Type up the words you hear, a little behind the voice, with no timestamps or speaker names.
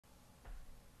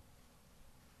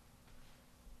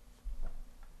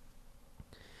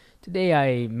Today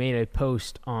I made a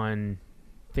post on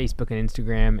Facebook and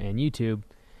Instagram and YouTube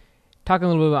talking a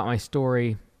little bit about my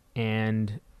story,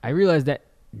 and I realized that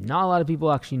not a lot of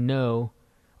people actually know,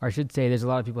 or I should say there's a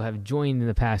lot of people who have joined in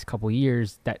the past couple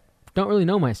years that don't really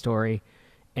know my story,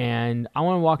 and I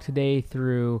want to walk today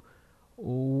through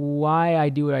why I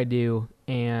do what I do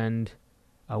and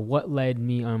what led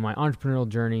me on my entrepreneurial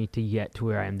journey to get to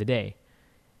where I am today.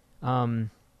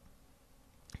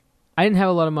 I didn't have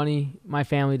a lot of money. My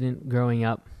family didn't growing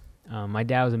up. My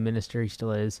dad was a minister. He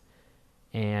still is.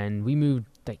 And we moved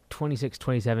like 26,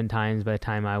 27 times by the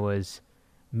time I was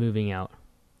moving out.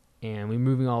 And we were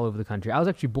moving all over the country. I was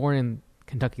actually born in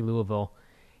Kentucky, Louisville.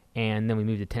 And then we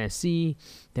moved to Tennessee.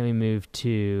 Then we moved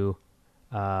to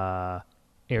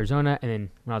Arizona. And then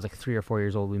when I was like 3 or 4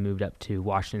 years old, we moved up to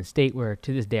Washington State, where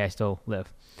to this day I still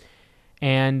live.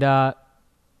 And when I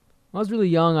was really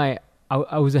young,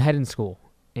 I was ahead in school.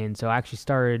 And so I actually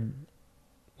started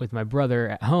with my brother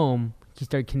at home. He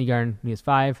started kindergarten when he was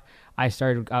 5. I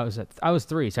was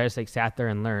 3, so I just sat there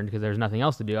and learned because there was nothing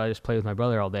else to do. I just played with my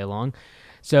brother all day long.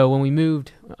 So when we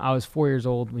moved, I was 4 years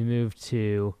old. We moved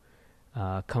to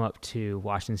come up to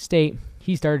Washington State.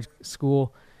 He started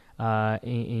school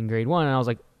in grade 1, and I was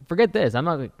like, forget this. I'm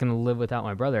not going to live without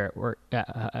my brother at work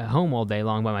at home all day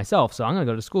long by myself. So I'm going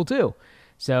to go to school too.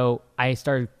 So I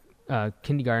started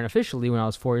kindergarten officially when I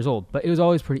was 4 years old, but it was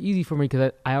always pretty easy for me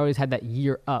because I always had that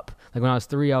year up. Like when I was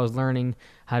 3, I was learning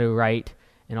how to write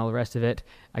and all the rest of it.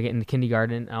 I get into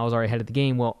kindergarten, I was already ahead of the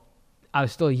game. Well, I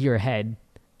was still a year ahead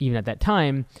even at that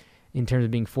time in terms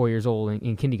of being 4 years old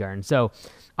in kindergarten. So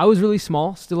I was really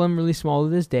small, still am really small to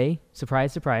this day.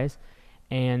 Surprise, surprise.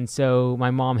 And so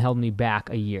my mom held me back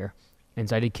a year. And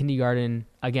so I did kindergarten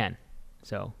again.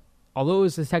 So although it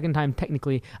was the second time,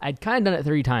 technically, I'd kind of done it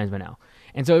 3 times by now.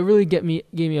 And so it really gave me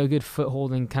a good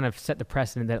foothold and kind of set the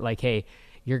precedent that, like, hey,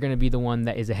 you're going to be the one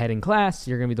that is ahead in class.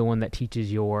 You're going to be the one that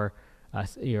teaches your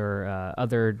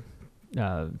other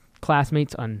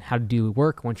classmates on how to do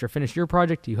work. Once you're finished your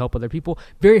project, you help other people.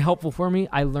 Very helpful for me.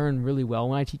 I learn really well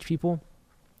when I teach people.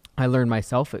 I learn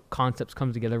myself. Concepts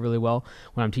come together really well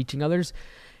when I'm teaching others.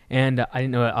 And I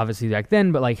didn't know it obviously back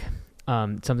then, but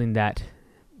something that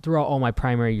throughout all my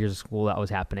primary years of school that was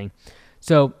happening.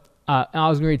 So I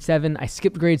was in grade 7. I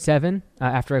skipped grade 7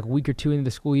 after like a week or 2 into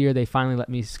the school year. They finally let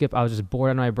me skip. I was just bored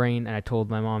out of my brain, and I told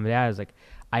my mom and dad, I was like,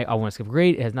 I want to skip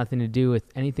grade. It has nothing to do with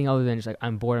anything other than just like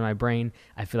I'm bored in my brain.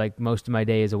 I feel like most of my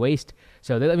day is a waste.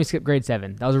 So they let me skip grade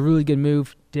 7. That was a really good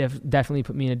move. Definitely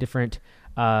put me in a different,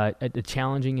 a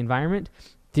challenging environment.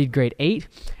 Did grade 8,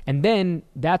 and then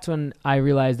that's when I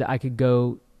realized that I could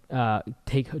go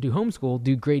do homeschool,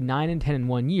 do grade 9 and 10 in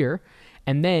 1 year,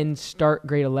 and then start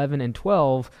grade 11 and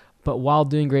 12. But while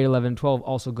doing grade 11 and 12,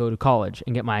 also go to college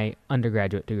and get my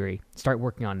undergraduate degree, start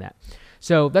working on that.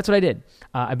 So that's what I did.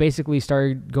 I basically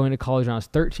started going to college when I was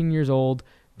 13 years old,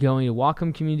 going to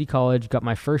Whatcom Community College, got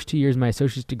my first 2 years of my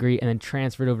associate's degree, and then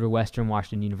transferred over to Western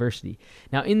Washington University.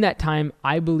 Now, in that time,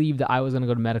 I believed that I was going to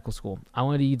go to medical school. I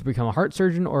wanted to either become a heart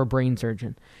surgeon or a brain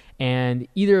surgeon. And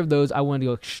either of those, I wanted to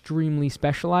go extremely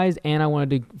specialized, and I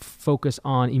wanted to focus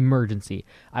on emergency.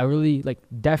 I really,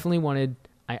 definitely wanted...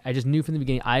 I just knew from the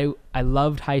beginning I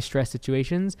loved high-stress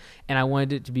situations, and I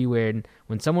wanted it to be where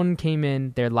when someone came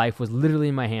in, their life was literally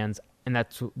in my hands, and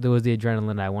that was the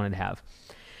adrenaline I wanted to have.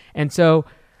 And so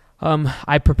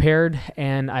I prepared,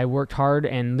 and I worked hard,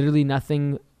 and literally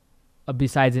nothing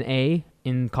besides an A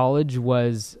in college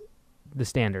was the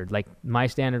standard. Like, my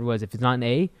standard was if it's not an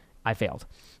A, I failed.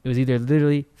 It was either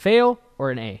literally fail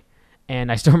or an A.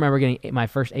 And I still remember getting my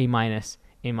first A-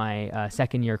 in my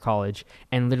second year of college,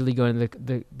 and literally going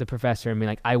to the professor and being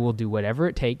like, I will do whatever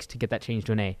it takes to get that changed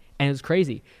to an A. And it was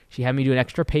crazy. She had me do an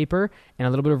extra paper and a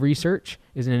little bit of research.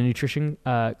 It was in a nutrition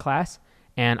class,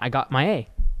 and I got my A.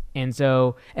 And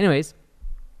so anyways,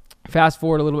 fast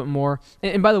forward a little bit more.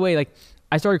 And by the way,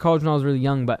 I started college when I was really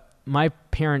young, but my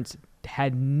parents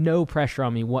had no pressure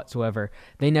on me whatsoever.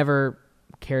 They never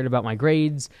cared about my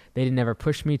grades. They didn't ever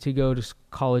push me to go to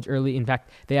college early. In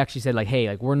fact, they actually said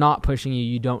hey, we're not pushing you.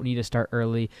 You don't need to start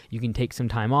early. You can take some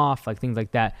time off, things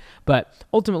like that. But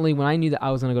ultimately, when I knew that I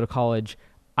was going to go to college,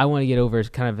 I want to get over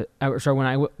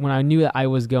when I knew that I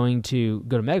was going to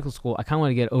go to medical school, I kind of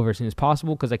want to get over as soon as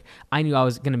possible because I knew I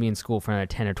was going to be in school for another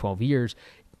 10 or 12 years,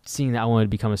 seeing that I wanted to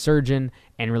become a surgeon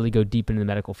and really go deep into the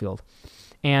medical field.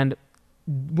 And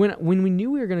when we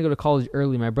knew we were going to go to college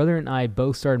early, my brother and I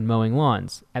both started mowing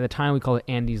lawns. At the time, we called it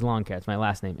Andy's Lawn Care. It's my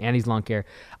last name, Andy's Lawn Care.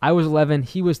 I was 11.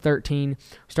 He was 13.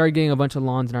 Started getting a bunch of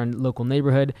lawns in our local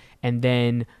neighborhood. And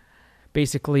then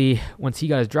basically, once he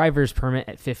got his driver's permit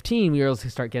at 15, we were able to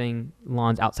start getting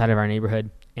lawns outside of our neighborhood.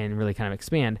 and really kind of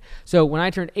expand. So when I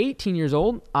turned 18 years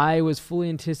old, I was fully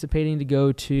anticipating to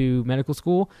go to medical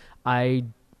school. I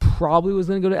probably was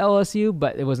going to go to LSU,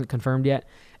 but it wasn't confirmed yet.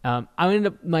 I ended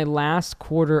up my last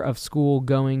quarter of school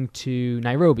going to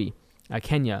Nairobi,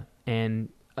 Kenya, and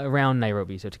around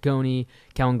Nairobi, so Tigoni,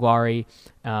 Kawangware,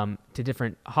 to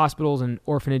different hospitals and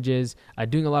orphanages,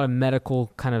 doing a lot of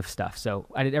medical kind of stuff. So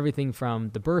I did everything from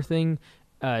the birthing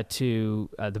to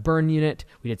the burn unit.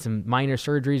 We did some minor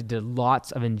surgeries, did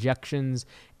lots of injections,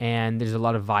 and there's a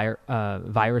lot of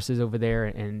viruses over there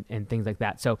and things like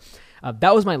that. So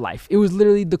that was my life. It was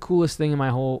literally the coolest thing in my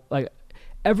whole, like,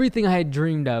 everything I had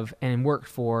dreamed of and worked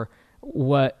for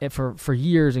for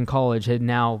years in college had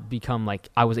now become like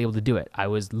I was able to do it. I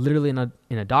was literally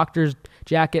in a doctor's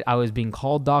jacket. I was being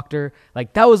called doctor.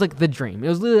 Like, that was like the dream. It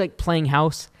was literally like playing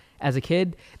house as a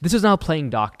kid. This was now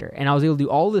playing doctor, and I was able to do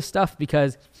all this stuff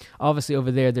because obviously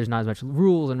over there's not as much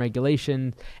rules and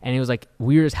regulation, and it was like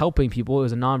we were just helping people. It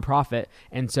was a nonprofit,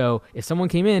 and so if someone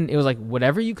came in, it was like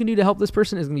whatever you can do to help this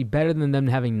person is going to be better than them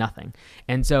having nothing.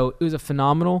 And so it was a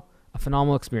phenomenal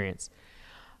experience.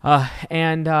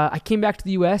 And I came back to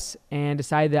the U.S. and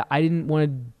decided that I didn't want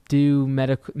to do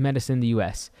medicine in the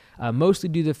U.S., mostly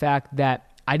due to the fact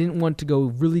that I didn't want to go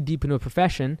really deep into a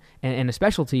profession and a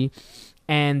specialty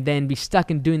and then be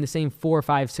stuck in doing the same 4,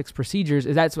 5, 6 procedures.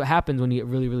 That's what happens when you get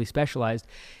really, really specialized.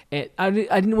 And I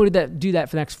didn't want to do that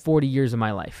for the next 40 years of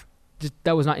my life. Just,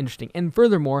 that was not interesting. And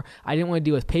furthermore, I didn't want to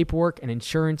deal with paperwork and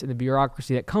insurance and the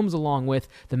bureaucracy that comes along with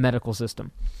the medical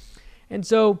system. And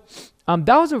so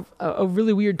that was a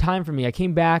really weird time for me. I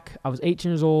came back. I was 18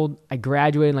 years old. I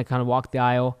graduated and like kind of walked the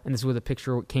aisle. And this is where the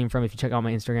picture came from. If you check out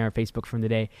my Instagram or Facebook from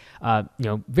today,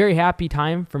 very happy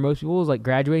time for most people. It was like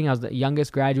graduating. I was the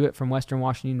youngest graduate from Western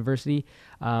Washington University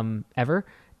ever.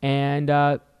 And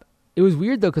it was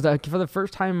weird though, because for the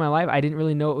first time in my life, I didn't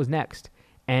really know what was next.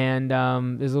 And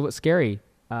it was a little bit scary.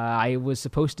 I was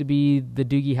supposed to be the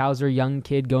Doogie Howser young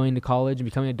kid going to college and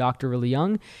becoming a doctor really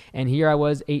young. And here I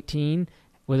was 18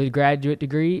 with a graduate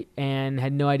degree and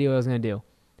had no idea what I was going to do.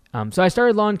 So I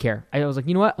started lawn care. I was like,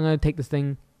 you know what? I'm going to take this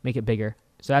thing, make it bigger.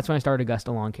 So that's when I started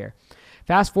Augusta Lawn Care.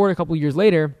 Fast forward a couple years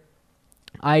later,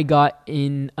 I got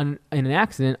in an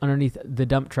accident underneath the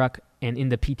dump truck and in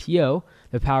the PTO,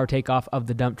 the power takeoff of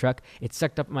the dump truck. It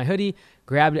sucked up my hoodie,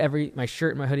 grabbed my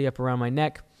shirt and my hoodie up around my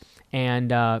neck,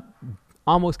 and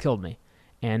almost killed me.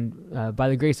 And by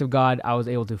the grace of God, I was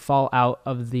able to fall out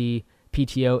of the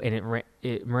PTO, and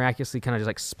it miraculously kind of just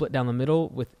like split down the middle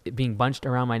with it being bunched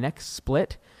around my neck,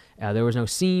 split. There was no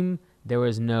seam, there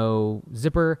was no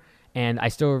zipper, and I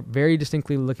still very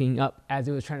distinctly looking up as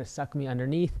it was trying to suck me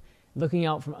underneath, looking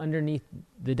out from underneath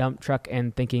the dump truck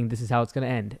and thinking this is how it's going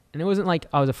to end. And it wasn't like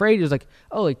I was afraid. It was like,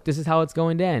 oh, like this is how it's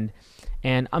going to end.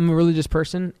 And I'm a religious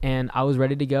person, and I was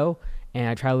ready to go. And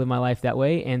I try to live my life that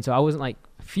way. And so I wasn't like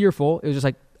fearful. It was just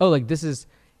like, oh, like this is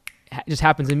just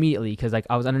happens immediately. Cause like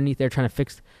I was underneath there trying to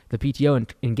fix the PTO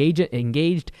and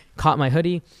engaged, caught my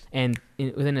hoodie. And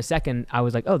within a second I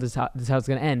was like, oh, this is how it's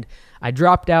going to end. I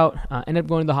dropped out, ended up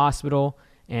going to the hospital,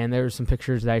 and there were some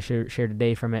pictures that I shared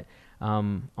today from it,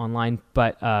 online.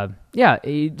 But,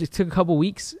 it just took a couple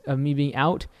weeks of me being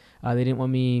out. They didn't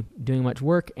want me doing much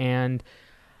work, and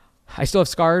I still have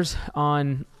scars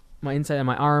on my inside of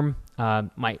my arm.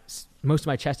 Most of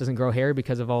my chest doesn't grow hair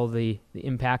because of all the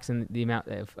impacts and the amount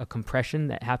of compression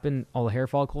that happened, all the hair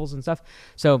follicles and stuff.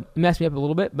 So it messed me up a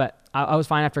little bit, but I was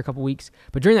fine after a couple weeks.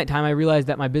 But during that time, I realized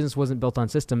that my business wasn't built on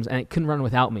systems, and it couldn't run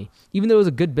without me. Even though it was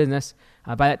a good business,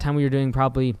 by that time we were doing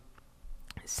probably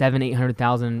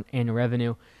 $700,000-800,000 annual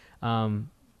revenue.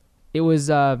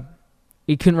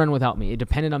 It couldn't run without me. It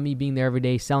depended on me being there every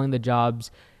day, selling the jobs,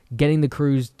 getting the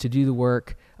crews to do the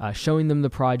work, showing them the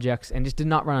projects, and just did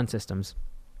not run on systems.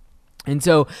 And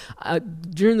so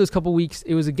during those couple weeks,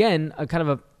 it was again a kind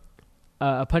of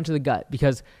a punch in the gut,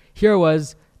 because here I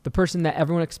was, the person that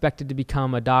everyone expected to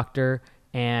become a doctor,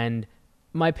 and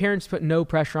my parents put no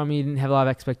pressure on me, didn't have a lot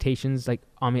of expectations like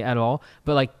on me at all,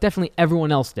 but like definitely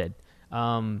everyone else did.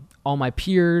 All my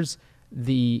peers,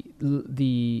 the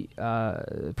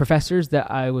professors that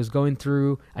I was going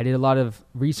through, I did a lot of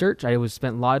research. I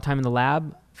spent a lot of time in the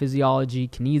lab, physiology,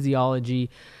 kinesiology,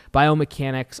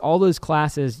 biomechanics, all those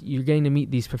classes. You're getting to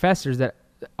meet these professors that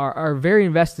are very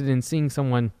invested in seeing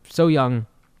someone so young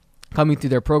coming through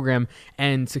their program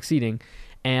and succeeding.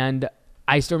 And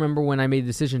I still remember when I made the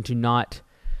decision to not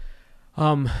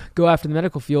go after the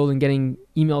medical field and getting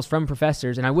emails from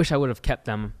professors, and I wish I would have kept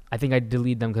them. I think I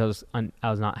deleted them because I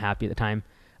was not happy at the time.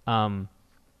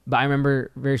 But I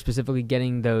remember very specifically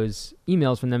getting those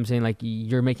emails from them saying like,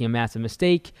 you're making a massive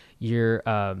mistake, you're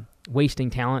wasting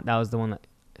talent. That was the one that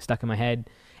stuck in my head.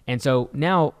 And so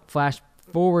now flash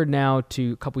forward now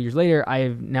to a couple years later,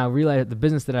 I've now realized that the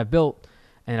business that I've built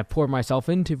and I've poured myself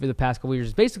into for the past couple years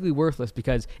is basically worthless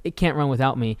because it can't run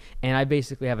without me. And I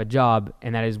basically have a job,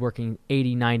 and that is working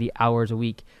 80, 90 hours a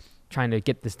week trying to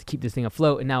keep this thing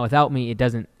afloat. And now without me,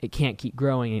 it can't keep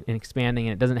growing and expanding,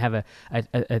 and it doesn't have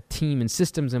a team and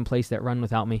systems in place that run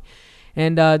without me.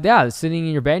 And sitting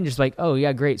in your bed and just like, oh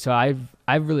yeah, great. So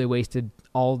I've really wasted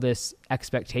all this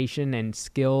expectation and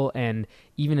skill, and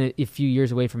even a few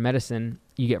years away from medicine,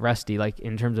 you get rusty, like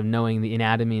in terms of knowing the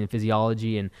anatomy and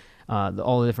physiology and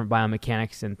all the different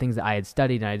biomechanics and things that I had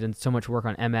studied. And I had done so much work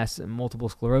on MS and multiple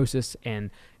sclerosis, and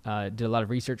did a lot of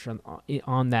research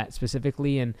on that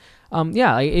specifically. And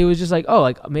it was just like, oh,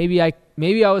 like maybe I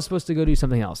was supposed to go do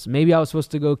something else. Maybe I was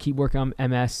supposed to go keep working on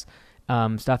MS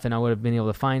stuff, and I would have been able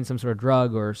to find some sort of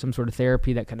drug or some sort of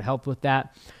therapy that could have helped with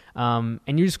that. And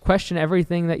you just question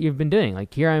everything that you've been doing.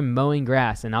 Like, here I'm mowing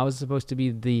grass, and I was supposed to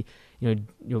be the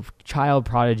child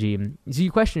prodigy. And so you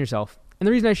question yourself. And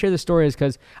the reason I share this story is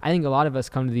because I think a lot of us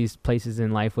come to these places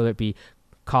in life, whether it be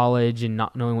college and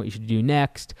not knowing what you should do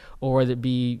next, or whether it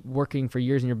be working for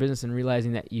years in your business and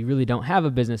realizing that you really don't have a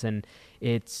business and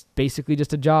it's basically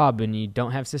just a job and you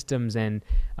don't have systems, and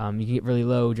you can get really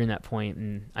low during that point.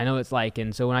 And I know what it's like.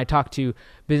 And so when I talk to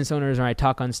business owners or I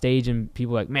talk on stage and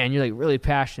people are like, man, you're like really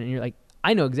passionate, and you're like,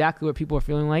 I know exactly what people are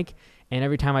feeling like. And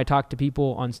every time I talk to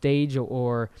people on stage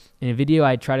or in a video,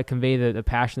 I try to convey the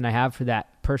passion that I have for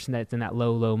that person that's in that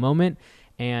low moment.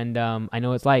 And I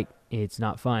know it's like, it's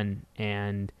not fun.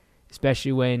 And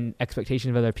especially when expectations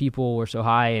of other people were so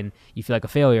high and you feel like a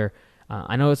failure,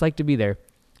 I know what it's like to be there.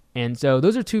 And so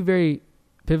those are two very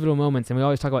pivotal moments. And we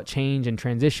always talk about change and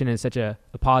transition as such a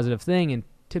positive thing. And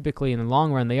typically in the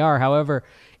long run, they are. However,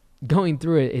 going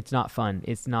through it, it's not fun.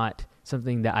 It's not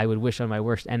something that I would wish on my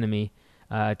worst enemy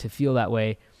to feel that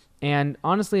way. And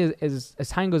honestly, as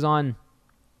time goes on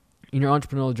in your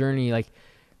entrepreneurial journey, like,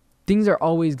 things are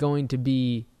always going to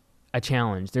be a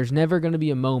challenge. There's never going to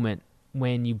be a moment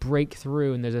when you break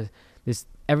through and there's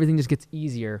everything just gets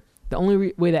easier. The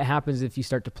only way that happens is if you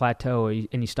start to plateau and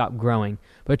you stop growing.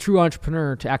 But a true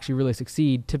entrepreneur, to actually really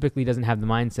succeed, typically doesn't have the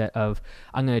mindset of,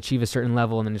 I'm going to achieve a certain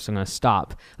level and then I'm going to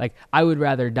stop. Like, I would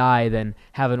rather die than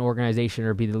have an organization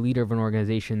or be the leader of an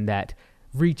organization that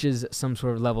reaches some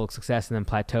sort of level of success and then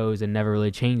plateaus and never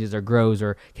really changes or grows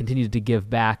or continues to give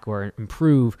back or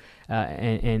improve.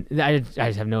 And I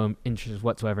just have no interest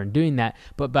whatsoever in doing that.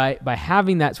 But by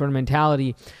having that sort of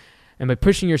mentality and by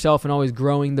pushing yourself and always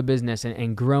growing the business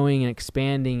and growing and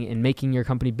expanding and making your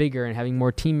company bigger and having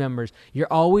more team members, you're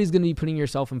always going to be putting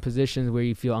yourself in positions where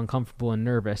you feel uncomfortable and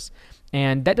nervous.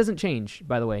 And that doesn't change,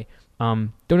 by the way.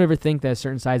 Don't ever think that a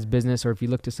certain size business, or if you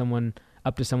look to someone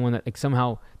that like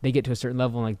somehow they get to a certain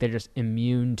level and like they're just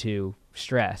immune to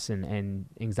stress and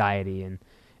anxiety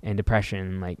and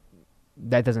depression, like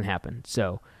that doesn't happen.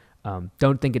 So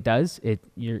don't think it does.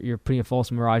 You're putting a false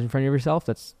mirage in front of yourself.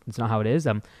 That's not how it is.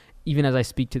 Even as I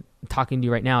talking to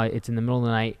you right now, it's in the middle of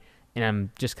the night and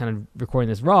I'm just kind of recording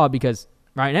this raw because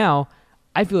right now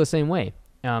I feel the same way.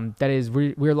 That is,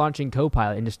 we're launching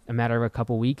Copilot in just a matter of a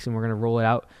couple weeks, and we're going to roll it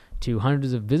out to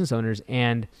hundreds of business owners.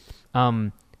 And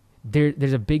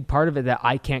there's a big part of it that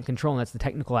I can't control, and that's the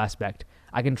technical aspect.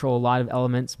 I control a lot of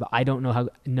elements, but I don't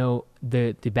know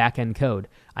the back end code.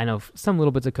 I know some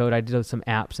little bits of code. I did some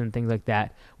apps and things like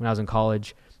that when I was in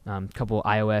college, a couple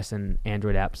iOS and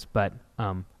Android apps, but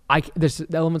there's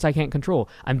elements I can't control.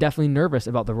 I'm definitely nervous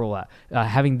about the rollout.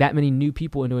 Having that many new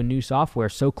people into a new software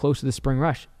so close to the spring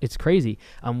rush, it's crazy.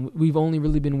 We've only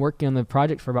really been working on the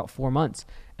project for about 4 months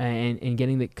and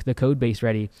getting the code base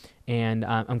ready. And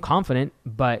I'm confident,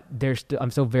 but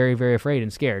I'm still very, very afraid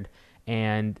and scared.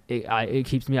 And it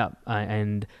keeps me up.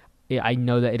 And I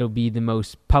know that it'll be the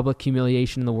most public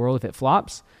humiliation in the world if it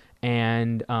flops.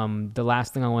 And the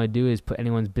last thing I want to do is put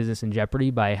anyone's business in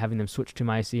jeopardy by having them switch to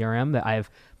my CRM that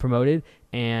I've promoted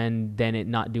and then it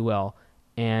not do well.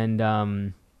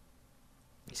 And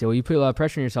so when you put a lot of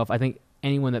pressure on yourself, I think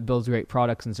anyone that builds great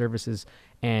products and services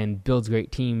and builds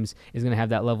great teams is going to have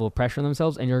that level of pressure on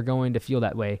themselves, and you're going to feel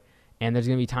that way. And there's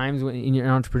going to be times in your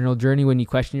entrepreneurial journey when you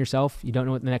question yourself. You don't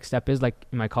know what the next step is. Like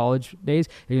in my college days,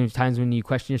 there's going to be times when you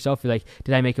question yourself. You're like,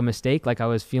 did I make a mistake? Like I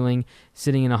was feeling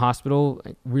sitting in a hospital,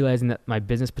 realizing that my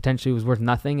business potentially was worth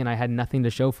nothing and I had nothing to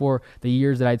show for the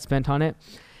years that I'd spent on it.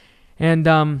 And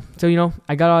so,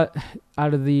 I got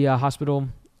out of the hospital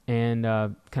and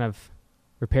kind of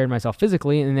repaired myself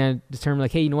physically, and then determined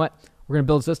like, hey, you know what? We're going to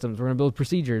build systems. We're going to build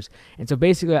procedures. And so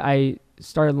basically I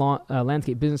started a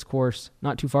landscape business course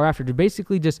not too far after to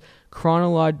basically just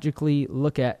chronologically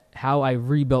look at how I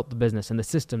rebuilt the business and the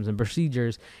systems and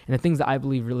procedures and the things that I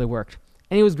believe really worked.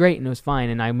 And it was great and it was fine.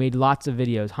 And I made lots of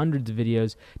videos, hundreds of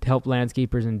videos to help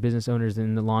landscapers and business owners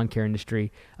in the lawn care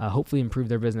industry hopefully improve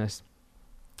their business.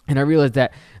 And I realized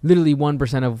that literally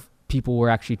 1% of people were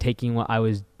actually taking what I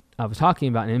was talking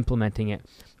about and implementing it.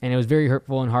 And it was very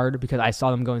hurtful and hard because I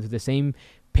saw them going through the same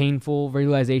painful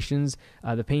realizations,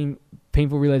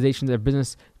 painful realizations that their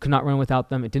business could not run without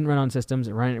them. It didn't run on systems.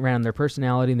 It ran on their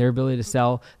personality and their ability to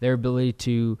sell, their ability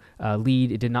to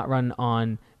lead. It did not run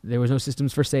on, there was no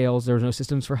systems for sales. There was no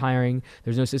systems for hiring.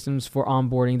 There was no systems for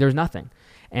onboarding. There was nothing.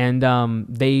 And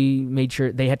they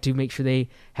had to make sure they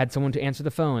had someone to answer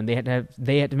the phone. They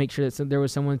had to make sure that there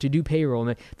was someone to do payroll.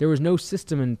 And there was no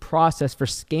system and process for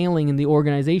scaling in the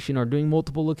organization or doing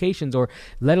multiple locations, or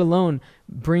let alone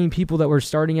bringing people that were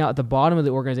starting out at the bottom of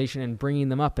the organization and bringing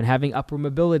them up and having upward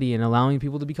mobility and allowing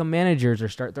people to become managers or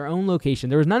start their own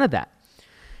location. There was none of that.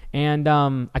 And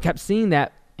I kept seeing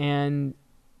that. And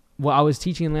what I was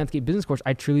teaching in landscape business course,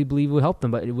 I truly believe would help them,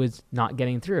 but it was not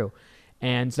getting through.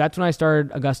 And so that's when I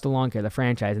started Augusta Lawn Care, the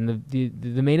franchise. And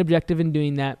the main objective in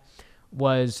doing that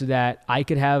was so that I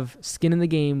could have skin in the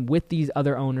game with these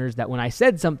other owners, that when I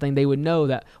said something, they would know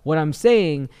that what I'm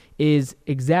saying is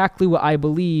exactly what I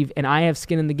believe, and I have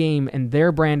skin in the game, and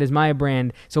their brand is my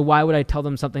brand. So why would I tell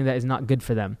them something that is not good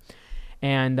for them?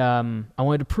 And I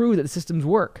wanted to prove that the systems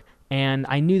work. And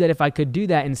I knew that if I could do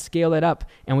that and scale it up,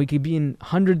 and we could be in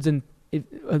hundreds and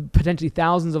potentially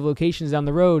thousands of locations down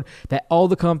the road, that all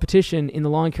the competition in the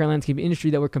lawn care landscape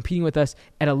industry that were competing with us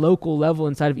at a local level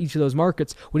inside of each of those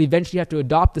markets would eventually have to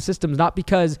adopt the systems, not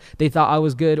because they thought I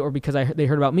was good or because they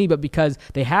heard about me, but because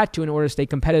they had to in order to stay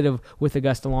competitive with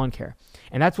Augusta Lawn Care.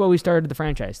 And that's why we started the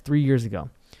franchise 3 years ago.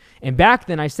 And back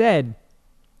then I said,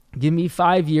 give me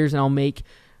 5 years and I'll make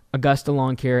Augusta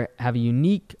Lawn Care have a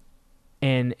unique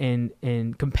and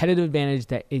competitive advantage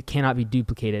that it cannot be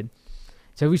duplicated.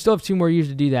 So we still have 2 more years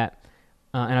to do that.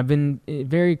 And I've been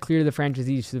very clear to the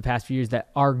franchisees for the past few years that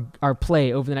our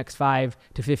play over the next 5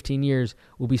 to 15 years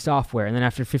will be software. And then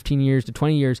after 15 years to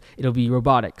 20 years, it'll be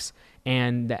robotics.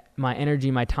 And that my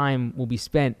energy, my time will be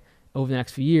spent over the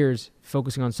next few years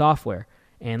focusing on software.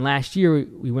 And last year,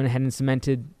 we went ahead and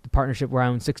cemented the partnership where I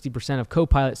own 60% of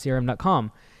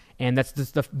CopilotCRM.com. And that's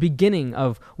just the beginning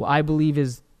of what I believe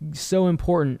is so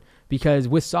important, because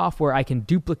with software, I can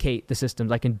duplicate the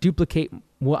systems. I can duplicate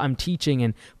what I'm teaching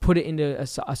and put it into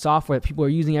a software that people are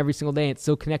using every single day. It's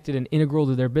so connected and integral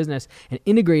to their business and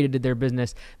integrated to their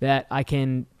business that I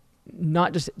can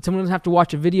not just, someone doesn't have to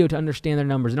watch a video to understand their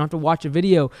numbers. They don't have to watch a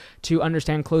video to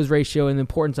understand close ratio and the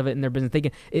importance of it in their business. They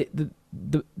can,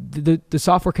 the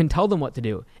software can tell them what to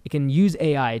do. It can use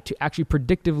AI to actually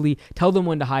predictively tell them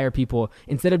when to hire people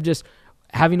instead of just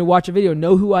having to watch a video.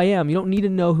 Know who I am. You don't need to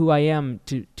know who I am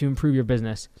to improve your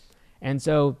business. And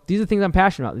so these are the things I'm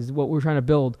passionate about. This is what we're trying to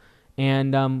build.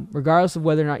 And regardless of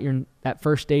whether or not you're in that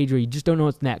first stage or you just don't know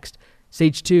what's next,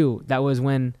 stage 2, that was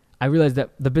when I realized that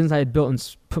the business I had built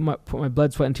and put my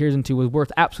blood, sweat, and tears into was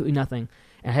worth absolutely nothing.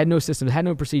 And I had no systems, had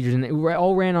no procedures, and it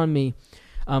all ran on me.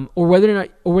 Or whether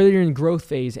you're in growth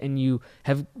phase and you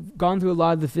have gone through a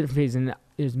lot of the different phases, and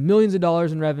there's millions of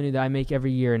dollars in revenue that I make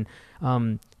every year,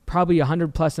 and probably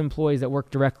 100 plus employees that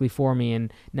work directly for me.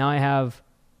 And now I have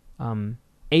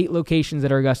 8 locations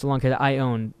that are Augusta Lawn Care that I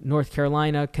own: North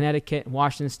Carolina, Connecticut, and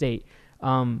Washington State.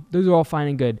 Those are all fine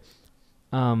and good.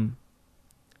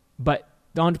 But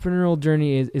the entrepreneurial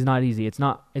journey is not easy. It's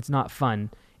not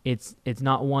fun. It's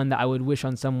not one that I would wish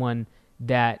on someone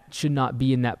that should not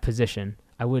be in that position.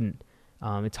 I wouldn't.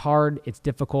 It's hard. It's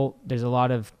difficult. There's a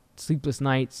lot of sleepless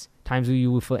nights, times where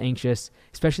you will feel anxious,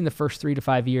 especially in the first 3 to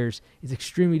 5 years. It's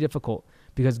extremely difficult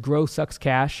because growth sucks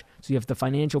cash. So you have the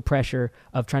financial pressure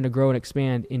of trying to grow and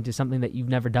expand into something that you've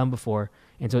never done before.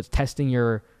 And so it's testing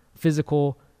your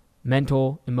physical,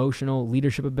 mental, emotional,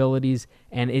 leadership abilities,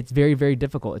 and it's very, very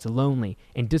difficult. It's lonely.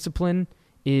 And discipline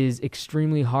is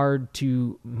extremely hard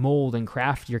to mold and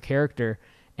craft your character.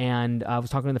 And I was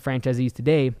talking to the franchisees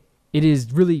today. It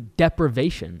is really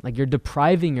deprivation. Like, you're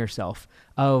depriving yourself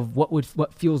of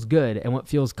what feels good and what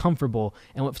feels comfortable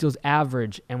and what feels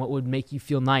average and what would make you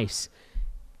feel nice.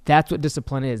 That's what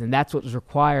discipline is, and that's what is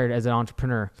required as an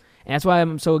entrepreneur. And that's why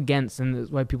I'm so against, and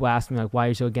that's why people ask me, like, why are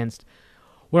you so against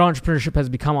what entrepreneurship has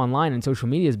become online and social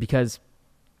media, is because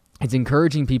it's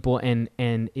encouraging people and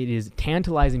it is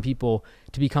tantalizing people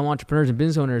to become entrepreneurs and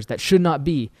business owners that should not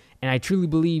be. And I truly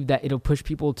believe that it'll push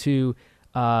people to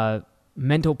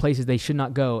mental places they should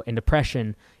not go, and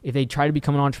depression if they try to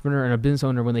become an entrepreneur and a business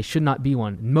owner when they should not be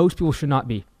one. Most people should not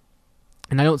be.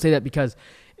 And I don't say that because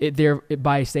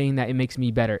by saying that it makes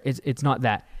me better. It's not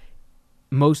that.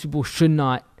 Most people should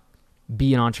not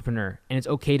be an entrepreneur, and it's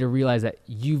okay to realize that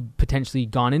you've potentially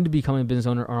gone into becoming a business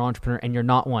owner or entrepreneur and you're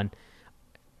not one.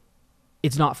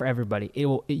 it's not for everybody.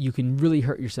 You can really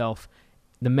hurt yourself.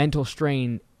 The mental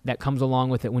strain that comes along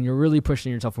with it when you're really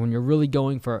pushing yourself, when you're really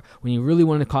when you really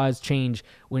want to cause change,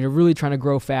 when you're really trying to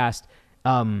grow fast,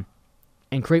 and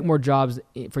create more jobs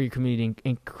for your community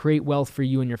and create wealth for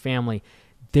you and your family.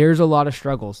 There's a lot of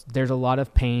struggles. There's a lot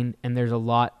of pain, and there's a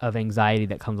lot of anxiety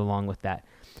that comes along with that.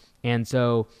 And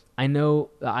so I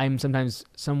know I'm sometimes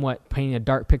somewhat painting a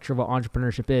dark picture of what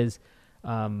entrepreneurship is,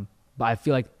 but I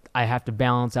feel like I have to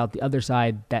balance out the other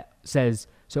side that says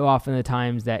so often the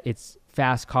times that it's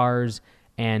fast cars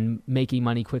and making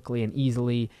money quickly and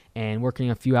easily and working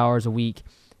a few hours a week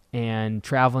and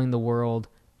traveling the world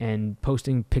and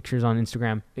posting pictures on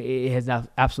Instagram. It has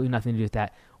absolutely nothing to do with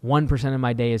that. 1% of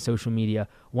my day is social media.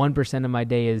 1% of my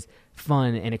day is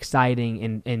fun and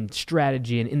exciting and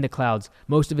strategy and in the clouds.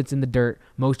 Most of it's in the dirt.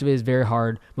 Most of it is very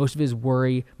hard. Most of it is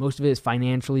worry. Most of it is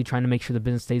financially trying to make sure the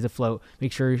business stays afloat,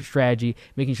 make sure strategy,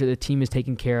 making sure the team is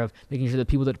taken care of, making sure the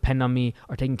people that depend on me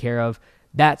are taken care of.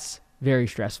 That's very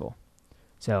stressful.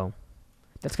 So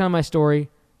that's kind of my story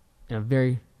in a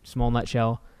very small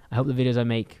nutshell. I hope the videos I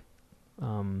make,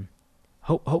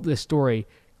 hope this story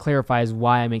clarifies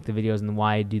why I make the videos and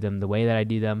why I do them the way that I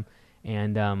do them.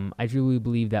 And I truly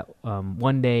believe that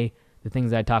one day the things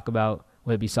that I talk about,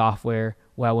 whether it be software,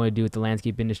 what I want to do with the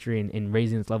landscape industry and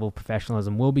raising this level of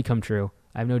professionalism will become true.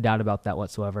 I have no doubt about that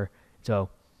whatsoever. So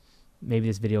maybe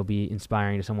this video will be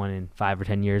inspiring to someone in 5 or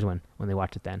 10 years when they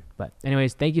watch it then. But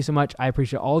anyways, thank you so much. I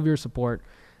appreciate all of your support.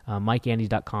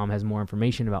 MikeAndes.com has more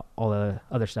information about all the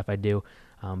other stuff I do,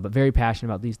 but very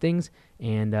passionate about these things,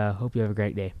 and hope you have a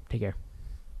great day. Take care.